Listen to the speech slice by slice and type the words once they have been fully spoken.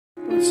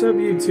What's up,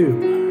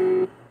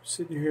 YouTube?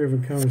 Sitting here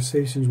having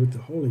conversations with the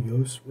Holy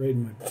Ghost,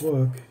 writing my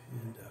book,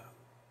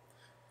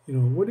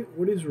 and what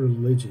is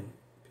religion?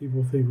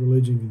 People think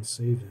religion can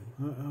save them.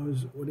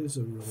 What is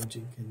a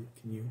religion?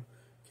 Can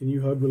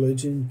you hug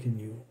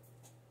religion?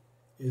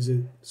 Is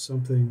it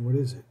something? What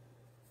is it?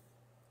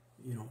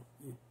 You know,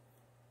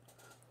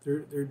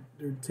 they're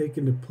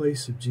taking the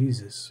place of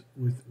Jesus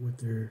with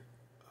their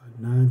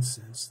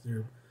nonsense,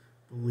 their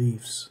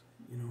beliefs.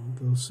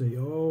 They'll say,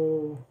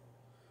 "Oh,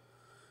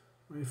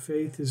 my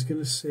faith is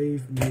going to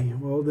save me."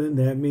 Well, then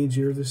that means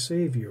you're the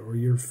Savior, or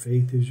your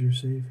faith is your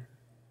Savior.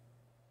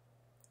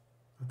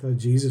 I thought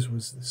Jesus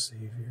was the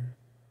Savior.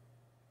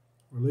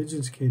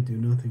 Religions can't do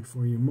nothing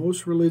for you.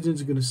 Most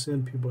religions are going to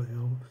send people to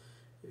hell.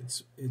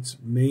 It's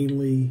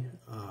mainly,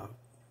 at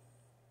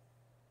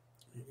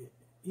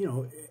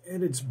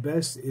its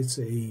best,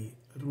 I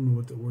don't know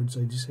what the words,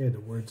 I just had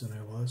the words and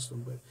I lost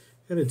them, but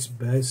at its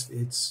best,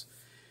 it's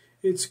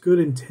good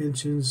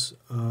intentions,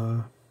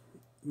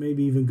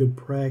 maybe even good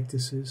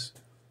practices,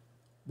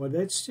 but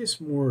that's just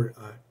more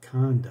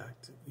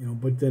conduct,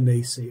 but then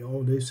they say,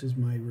 "Oh, this is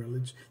my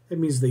religion." That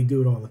means they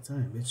do it all the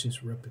time. It's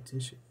just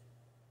repetition.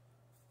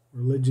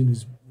 Religion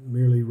is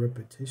merely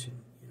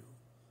repetition.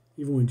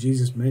 Even when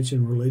Jesus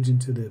mentioned religion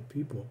to the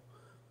people,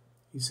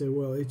 he said,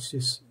 "Well, it's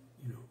just,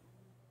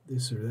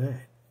 this or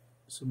that."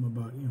 Something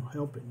about,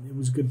 helping. It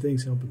was good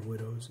things, helping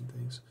widows and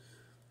things.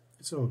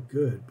 It's all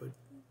good, but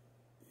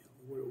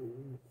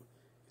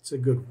it's a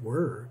good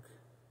work.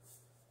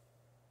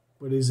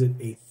 But is it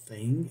a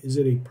thing? Is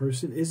it a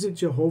person? Is it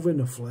Jehovah in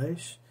the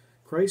flesh?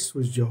 Christ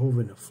was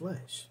Jehovah in the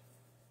flesh.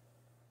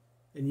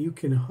 And you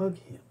can hug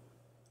him.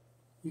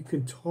 You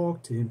can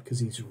talk to him because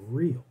he's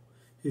real.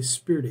 His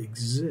spirit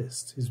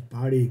exists. His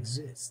body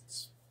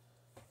exists.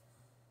 Do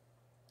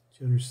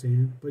you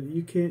understand? But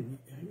you can't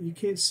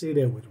say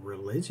that with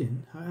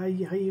religion. How are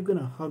you going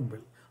to hug?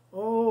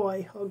 "Oh,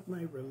 I hugged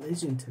my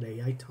religion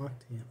today. I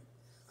talked to him."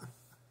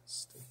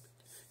 Stupid.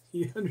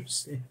 You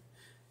understand?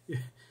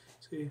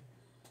 See,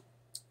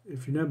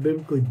 if you're not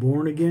biblically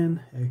born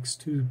again, Acts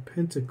 2,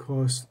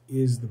 Pentecost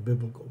is the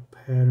biblical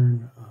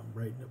pattern. I'm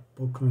writing a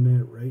book on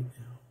that right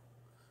now.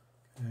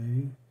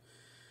 Okay?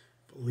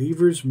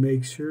 Believers,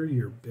 make sure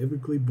you're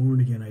biblically born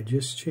again. I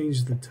just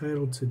changed the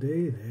title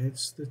today.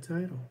 That's the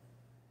title.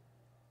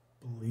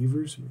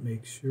 Believers,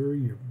 make sure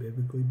you're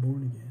biblically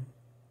born again.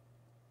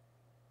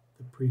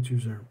 The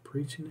preachers aren't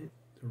preaching it.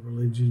 The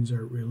religions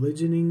aren't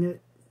religioning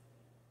it.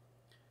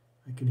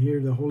 I can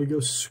hear the Holy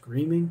Ghost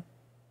screaming.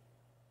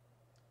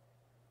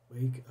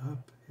 Wake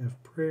up,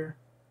 have prayer,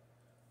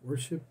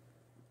 worship,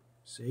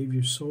 save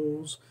your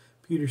souls.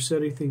 Peter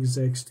said, I think it's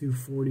Acts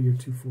 2:40 or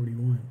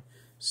 2:41.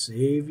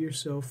 Save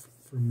yourself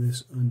from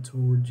this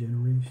untoward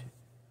generation.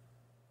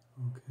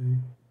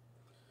 Okay?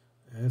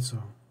 That's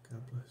all.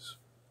 God bless.